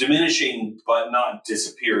diminishing, but not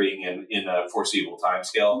disappearing in a foreseeable time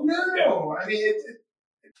scale. No, yeah.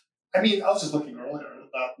 I mean, I was just looking earlier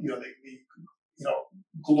about the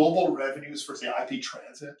global revenues for say IP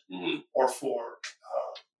transit or for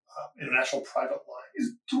international private line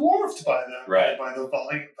is dwarfed by by the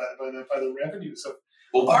volume by the revenues of.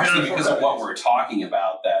 Well, partially because of what we're talking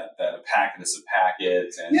about, that a packet is a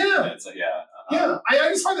packet, and it's I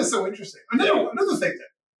just find this so interesting. Another thing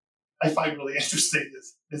that I find really interesting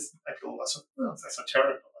is I feel less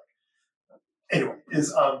esoteric, but anyway,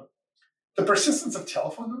 is the persistence of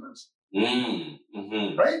telephone numbers.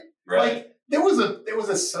 Right? Like there was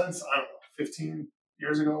a sense, I don't know, 15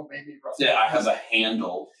 years ago, maybe roughly. Yeah, I have a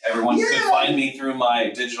handle. Everyone could find me through my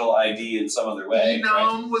digital ID in some other way.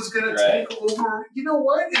 Was going to take over. You know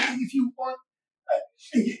what? If you want,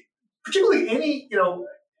 particularly any,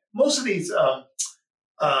 most of these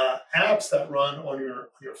apps that run on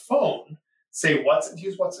your phone say WhatsApp. Do you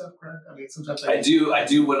use WhatsApp, Greg? I mean, sometimes I do. I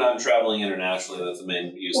do when I'm traveling internationally. That's the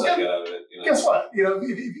main use I get out of it. Guess what?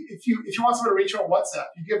 If you want someone to reach you on WhatsApp,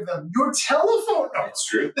 you give them your telephone number. It's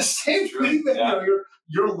true. The same thing that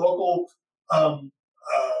your local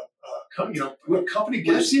company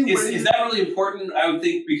gives you. Is that really important? I would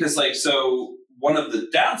think because one of the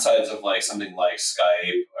downsides of something like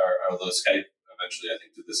Skype, or although Skype eventually I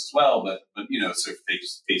think did this as well, but sort of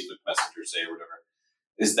Facebook Messenger say or whatever,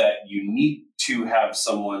 is that you need to have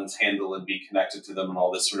someone's handle and be connected to them and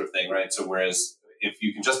all this sort of thing, right? So whereas if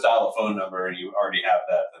you can just dial a phone number and you already have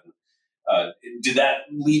that, then Did that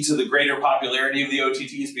lead to the greater popularity of the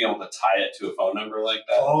OTTs, being able to tie it to a phone number like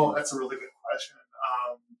that? Oh, that's a really good question.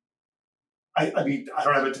 I mean, I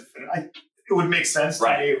don't have a definite. It would make sense to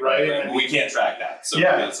me, right? I mean, we can't track that, so we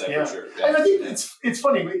can't say for sure. Yeah. And I think it's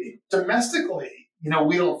funny. Domestically,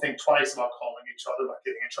 we don't think twice about calling each other, about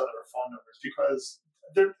giving each other our phone numbers, because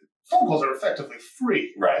phone calls are effectively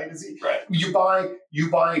free, right? Right. You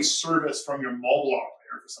buy service from your mobile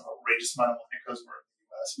operator for some outrageous amount of money because we're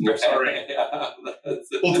in the U.S.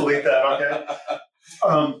 Sorry, we'll delete that.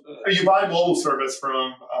 Okay. You buy mobile service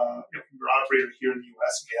from your operator here in the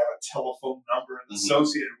U.S. and you have a telephone number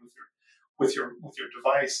associated with your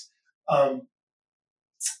device,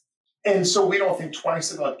 and so we don't think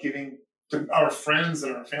twice about giving our friends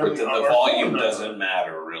and our family. But the volume doesn't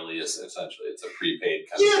matter, really. Essentially, it's a prepaid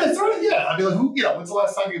kind of thing. That's right. Yeah, I mean, when's the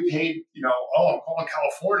last time you paid? I'm calling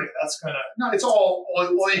California. It's all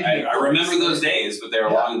you can. I remember those days, but they were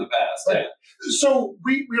long in the past. Right. Yeah. So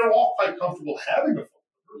we are all quite comfortable having a phone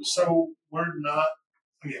number. So we're not.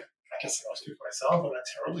 I guess I don't speak for myself. I'm not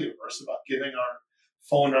terribly averse about giving our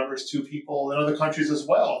phone numbers to people in other countries as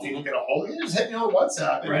well. If you can get a hold of me, just hit me on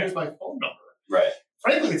WhatsApp and here's my phone number. Right.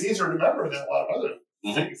 Frankly, it's easier to remember than a lot of other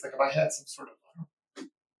things. Like if I had some sort of,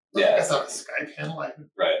 I guess on a Skype handle,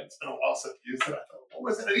 it's been a while since I've used it. I thought, what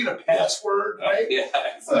was it? I need a password, right? Yeah,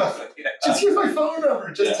 exactly. Just use my phone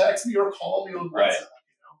number. Just text me or call me on WhatsApp.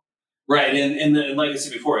 Right, and like I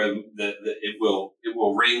said before, it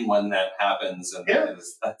will ring when that happens, and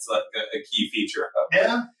that's like a key feature of it.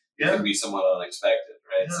 It can be somewhat unexpected,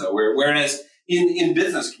 right? Yeah. So whereas in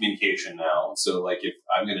business communication now, so like if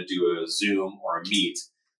I'm going to do a Zoom or a Meet,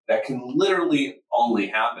 that can literally only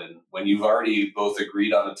happen when you've already both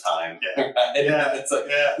agreed on a time. Right? So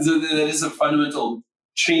that is a fundamental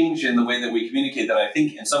change in the way that we communicate that I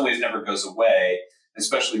think in some ways never goes away,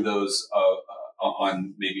 especially those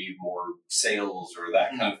on maybe more sales or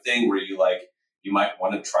that kind of thing where you might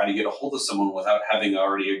want to try to get a hold of someone without having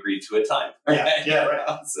already agreed to a time. Right?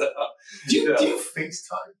 Right. So, do you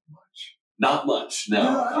FaceTime much? Not much, no.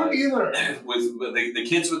 No, I don't either. With the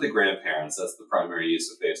kids with the grandparents, that's the primary use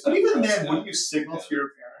of FaceTime. But even then, wouldn't you signal to your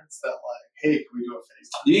parents that hey, can we do a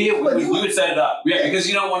FaceTime? Yeah, we would set it up. Yeah, because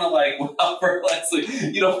you don't want to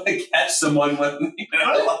you don't want to catch someone when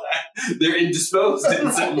they're indisposed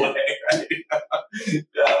in some way, right?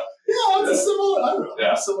 It's a similar. I don't know.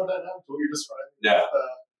 Yeah. Similar dynamic to what you're describing. Yeah.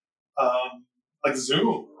 Like Zoom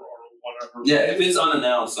or whatever. Yeah, if it's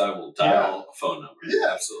unannounced, I will dial a phone number.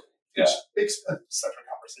 Yeah, absolutely. Which makes a separate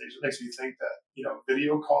conversation. It makes me think that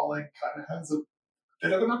video calling kind of has a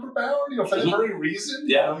bit of an upper bound. For that very reason.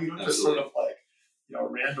 You don't just sort of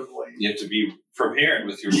randomly. You have to be prepared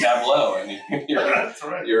with your tableau and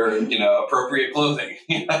your appropriate clothing.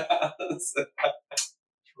 That's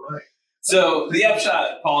right. So the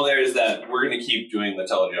upshot, Paul, there is that we're going to keep doing the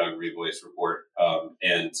telegeography voice report,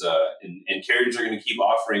 and carriers are going to keep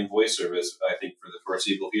offering voice service, I think, for the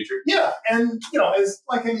foreseeable future. Yeah, and as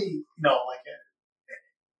like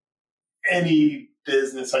any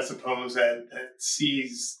business, I suppose that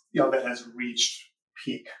sees that has reached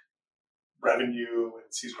peak revenue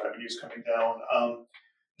and sees revenues coming down.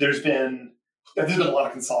 There's been a lot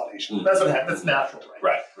of consolidation. That's what happens. That's natural,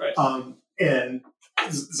 right? Right. And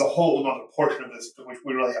there's a whole other portion of this which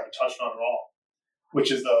we really haven't touched on at all,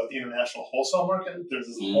 which is the international wholesale market. There's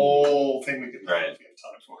this whole thing we could do if we have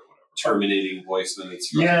time for it, whatever. Terminating voice minutes.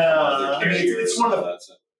 It's one of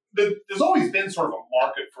there's always been sort of a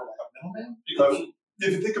market for like a middleman, because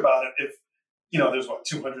if you think about it, if there's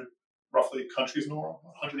 200 roughly countries in the world,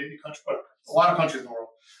 180 countries, whatever, a lot of countries in the world,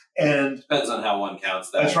 and depends on how one counts.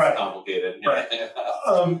 That's complicated, right?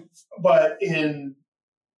 But in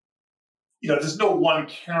there's no one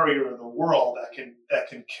carrier in the world that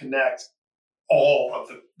can connect all of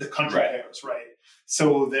the country pairs, right?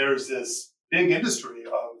 So there's this big industry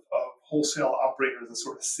of wholesale operators that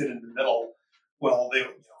sort of sit in the middle. Well,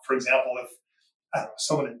 for example, if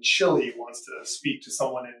someone in Chile wants to speak to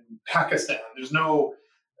someone in Pakistan,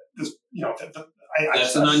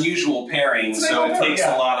 that's an unusual pairing, so it takes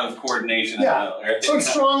a lot of coordination. Yeah. So I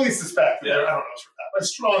strongly suspect I don't know for that, but I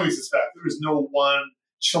strongly suspect there is no one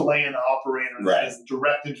Chilean operator that has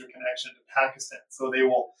direct interconnection to Pakistan. So they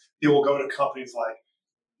will go to companies like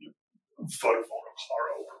Vodafone or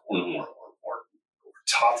Claro or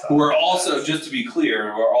Tata. Who are also, just to be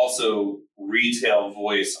clear, who are also retail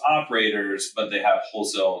voice operators, but they have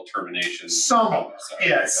wholesale termination. Some of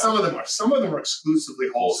them, some of them are. Some of them are exclusively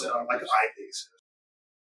wholesale, like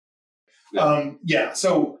iBase.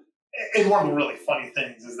 So, and one of the really funny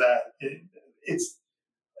things is that it's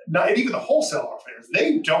not, and even the wholesale operators,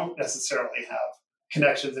 they don't necessarily have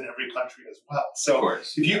connections in every country as well. So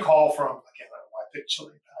if you call from, again, I don't know why I picked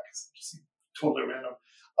Chile and Pakistan, just totally random.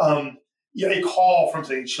 A call from,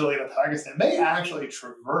 say, Chile to Pakistan may actually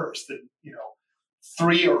traverse the,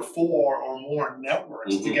 3 or 4 or more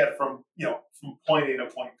networks to get from point A to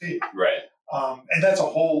point B. Right. And that's a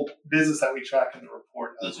whole business that we track in the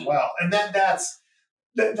report as well. And then that's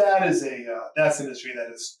an industry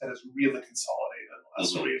that is really consolidated in the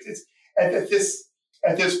last 4 years. It's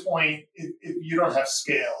at this point, if you don't have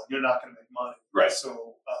scale, you're not going to make money. Right. So a lot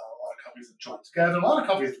of companies have joined together. A lot of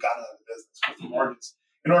companies have gotten out of the business with the margins.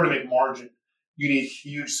 In order to make margin, you need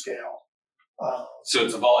huge scale. So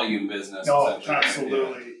it's a volume business. No,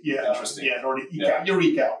 absolutely. Yeah. Interesting. Yeah. In order to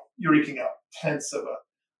you're eking out tenths of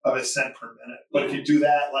a cent per minute. But if you do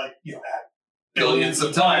that, at billions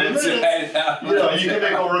of times, you can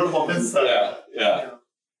make a workable business. Yeah.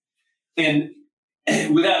 And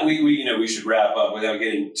with that, we should wrap up without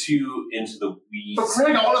getting too into the weeds. But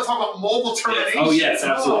Greg, I want to talk about mobile termination. Yes. Oh yes,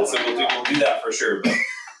 absolutely. So we'll do that for sure. But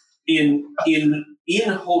in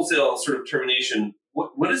wholesale sort of termination,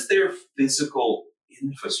 what does their physical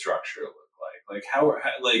infrastructure look like? Like how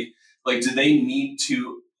do they need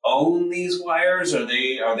to own these wires? Are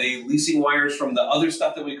they leasing wires from the other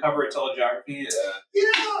stuff that we cover at Telegeography?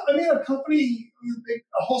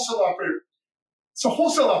 A wholesale operator. So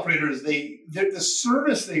wholesale operators, the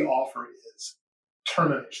service they offer is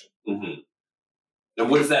termination. And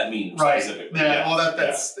what does that mean specifically? Yeah. Well,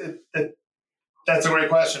 that's a great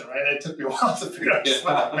question, right? It took me a while to figure out.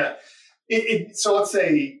 So let's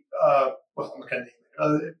say, I'm going to name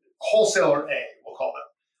it. Wholesaler A, we'll call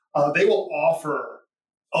them. They will offer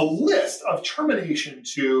a list of termination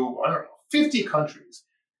to, 50 countries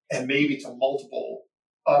and maybe to multiple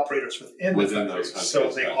operators within those countries. So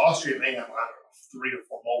say Austria may have, 3 or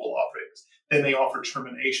 4 mobile operators. Then they offer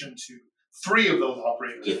termination to 3 of those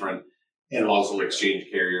operators. Different and also exchange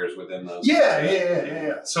carriers within those.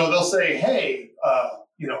 Yeah. So they'll say, hey,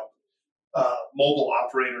 mobile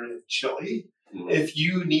operator in Chile, if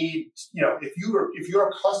you need, if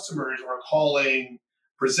your customers are calling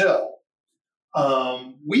Brazil,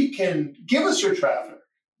 we can give us your traffic.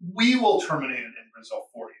 We will terminate it in Brazil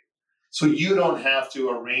for you. So you don't have to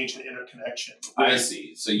arrange an interconnection. I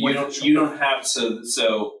see. So you don't have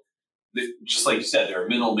just like you said, they're a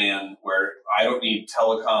middleman where I don't need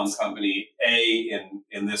telecom company A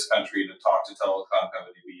in this country to talk to telecom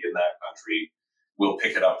company B in that country. We'll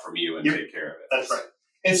pick it up from you and take care of it. That's right.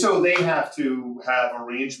 And so they have to have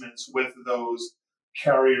arrangements with those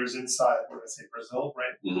carriers inside, Brazil,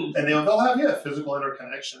 right? And they'll have physical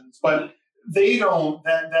interconnections, but they don't.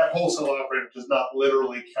 That wholesale operator does not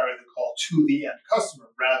literally carry the call to the end customer.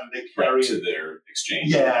 Rather, they carry to their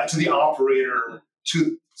exchange. Yeah, to the operator.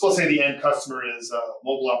 So let's say the end customer is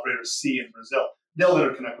mobile operator C in Brazil. They'll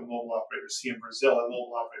interconnect with mobile operator C in Brazil, and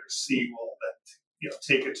mobile operator C will then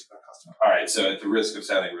take it to the customer. All right. So at the risk of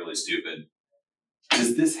sounding really stupid,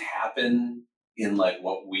 does this happen in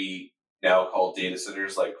what we now call data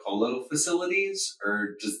centers, like colo facilities,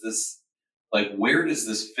 or does this? Where does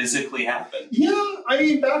this physically happen? Yeah,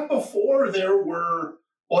 back before there was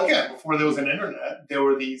an internet, there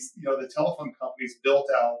were these, the telephone companies built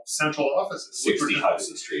out central offices. 60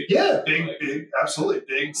 Hudson Street. Yeah, big, absolutely,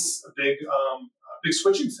 big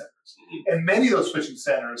switching centers. And many of those switching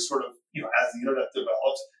centers sort of, as the internet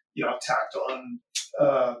developed, tacked on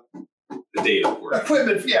the data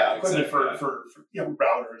equipment for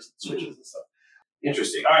routers and switches and stuff.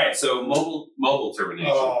 Interesting. All right, so mobile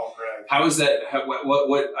termination. Oh, Greg. How is that?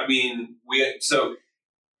 So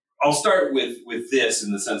I'll start with this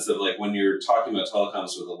in the sense of when you're talking about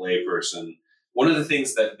telecoms with a layperson, one of the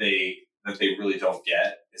things that they really don't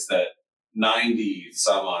get is that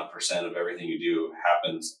 90% of everything you do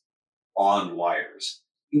happens on wires,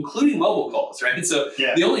 including mobile calls, right? So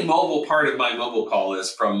the only mobile part of my mobile call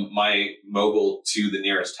is from my mobile to the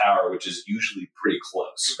nearest tower, which is usually pretty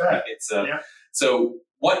close. Right? So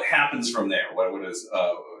what happens from there? What is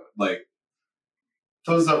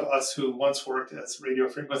Those of us who once worked as radio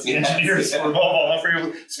frequency engineers for mobile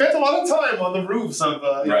operators spent a lot of time on the roofs of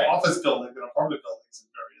office buildings and apartment buildings and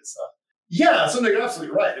various. So no, you're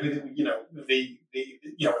absolutely right. It's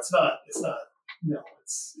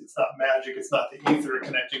not magic. It's not the ether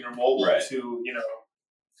connecting your mobile to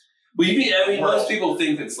most people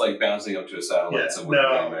think it's bouncing up to a satellite somewhere.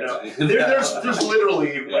 No. There's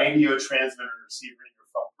literally radio transmitter and receiver in your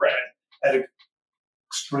phone, at an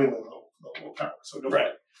extremely low power. So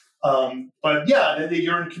but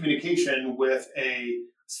you're in communication with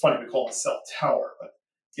it's funny we call it a cell tower, but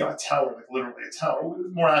a tower, literally a tower.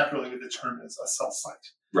 More accurately, we determine as a cell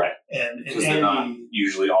site, right? And because they're not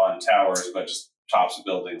usually on towers, but just tops of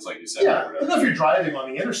buildings, like you said. Yeah, and if you're driving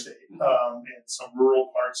on the interstate in some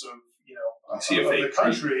rural parts of of the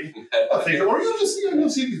country, or you'll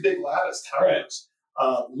see these big lattice towers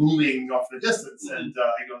looming off in the distance, and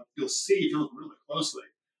you'll see, if you look really closely,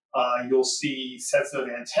 you'll see sets of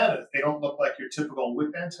antennas. They don't look like your typical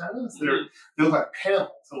whip antennas. They look like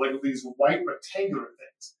panels, so like these white rectangular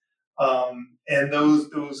things. And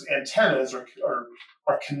those antennas are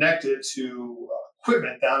connected to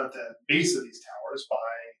equipment down at the base of these towers by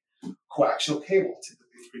coaxial cable,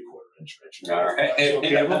 typically 3/4 inch. All right. Coaxial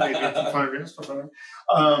cable, maybe 500 inch, 500.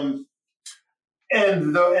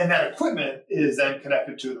 And that equipment is then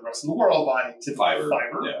connected to the rest of the world by typical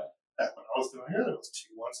fiber. Yeah. Back when I was doing it, it was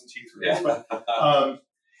T1s and T3s. Yeah. But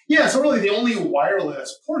so really the only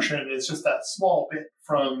wireless portion is just that small bit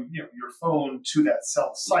from your phone to that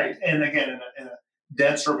cell site. And again, in a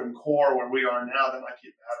dense urban core where we are now, that might be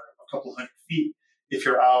a matter of a couple hundred feet. If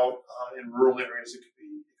you're out in rural areas, it could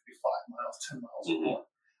be 5 miles, 10 miles or more.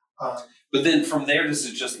 But then from there, does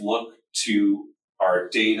it just look to our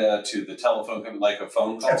data, to the telephone company, like a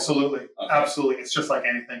phone call? Absolutely. Okay. Absolutely. It's just like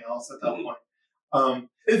anything else at that point.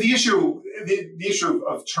 The issue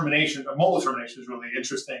of termination, of mobile termination, is really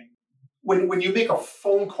interesting. When you make a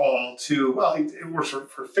phone call to, it works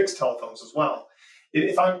for fixed telephones as well.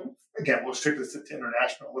 If I'm, again, we'll restrict this to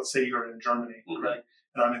international. Let's say you're in Germany, right?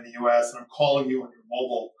 And I'm in the U.S. and I'm calling you on your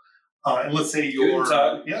mobile. And let's say you're,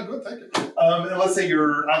 good, thank you. And let's say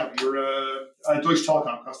you're a Deutsche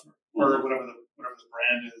Telekom customer, or whatever the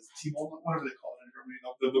brand is, T-Mobile, whatever they call it in Germany,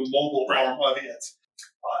 the mobile arm of it.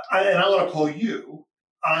 And I want to call you.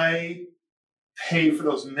 I pay for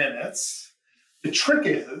those minutes. The trick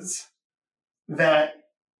is that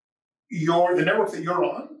the network that you're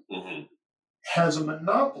on has a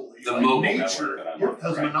monopoly has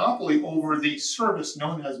a monopoly over the service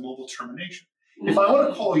known as mobile termination. If I want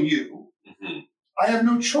to call you, I have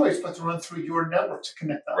no choice but to run through your network to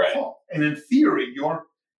connect that call. And in theory, your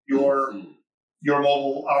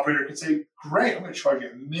mobile operator could say, "Great, I'm going to charge you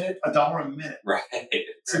 $1 a minute,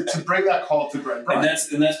 to bring that call to Greg Bryan."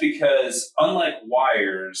 And that's because, unlike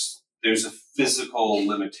wires, there's a physical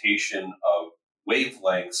limitation of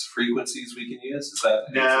wavelengths, frequencies we can use. Is that?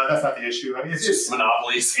 No, that's not the issue. I mean, it's just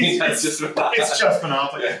monopolies. It's just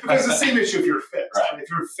monopoly. Because it's the same issue if you're fixed. Right? If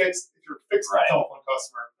you're fixed telephone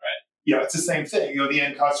customer, it's the same thing. The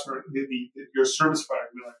end customer, your service provider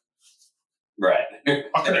will be like,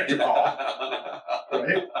 I'll connect your call.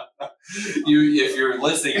 Right? If you're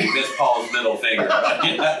listening, you miss Paul's middle finger. And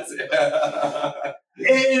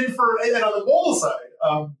on the mobile side,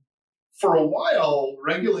 for a while,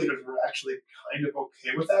 regulators were actually kind of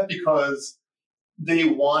okay with that because they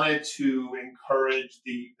wanted to encourage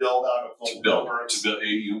the build out of mobile networks.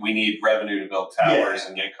 We need revenue to build towers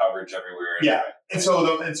and get coverage everywhere. And so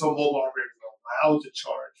mobile operators are allowed to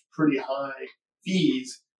charge pretty high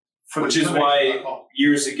fees. Which is why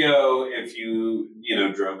years ago, if you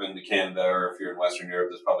drove into Canada, or if you're in Western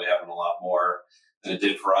Europe, this probably happened a lot more than it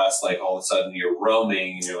did for us. Like all of a sudden you're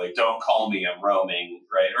roaming and you're like, "Don't call me, I'm roaming,"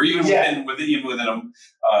 right? Or even within a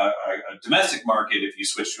domestic market, if you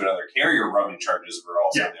switch to another carrier, roaming charges were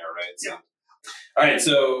also there, right? So, all right,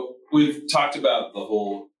 so we've talked about the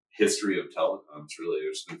whole history of telecoms. Really,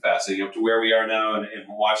 it's been fascinating up to where we are now and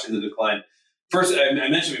watching the decline. First, I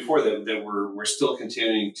mentioned before that we're still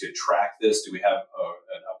continuing to track this. Do we have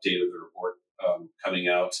an update of the report coming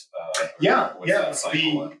out?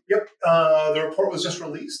 The report was just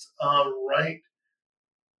released right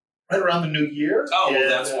around the new year. Oh, well,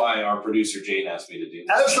 that's why our producer Jane asked me to do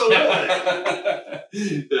this. Absolutely.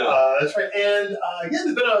 That's right. And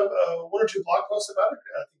there's been one or two blog posts about it.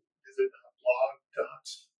 I think, is it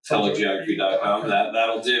blog.telegeography.com?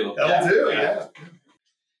 That'll do. That'll do. Yeah.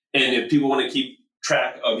 And if people want to keep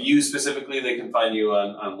track of you specifically, they can find you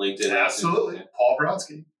on LinkedIn. Absolutely. Paul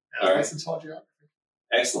Brodsky. Telegeography.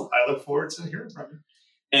 Excellent. I look forward to hearing from you.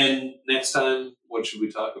 And next time, what should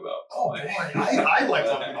we talk about? Oh, boy. I like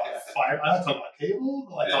talking about fiber. I like talking about cable.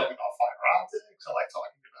 I like talking about fiber optics. I like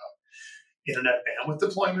talking about internet bandwidth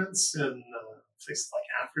deployments in places like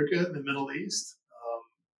Africa and the Middle East.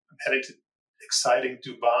 I'm heading to exciting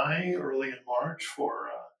Dubai early in March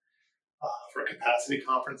for a capacity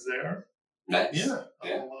conference there. Nice.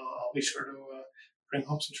 I'll be sure to bring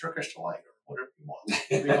home some Turkish delight or whatever you want.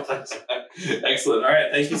 Excellent. All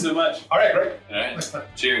right. Thank you so much. All right. Great. All right. Next time.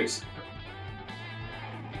 Cheers.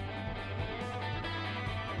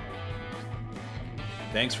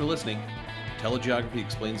 Thanks for listening. Telegeography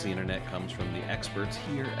Explains the Internet comes from the experts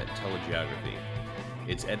here at Telegeography.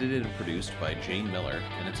 It's edited and produced by Jane Miller,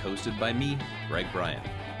 and it's hosted by me, Greg Bryan.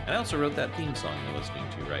 And I also wrote that theme song you're listening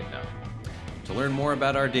to right now. To learn more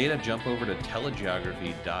about our data, jump over to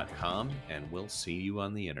telegeography.com and we'll see you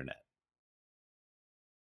on the internet.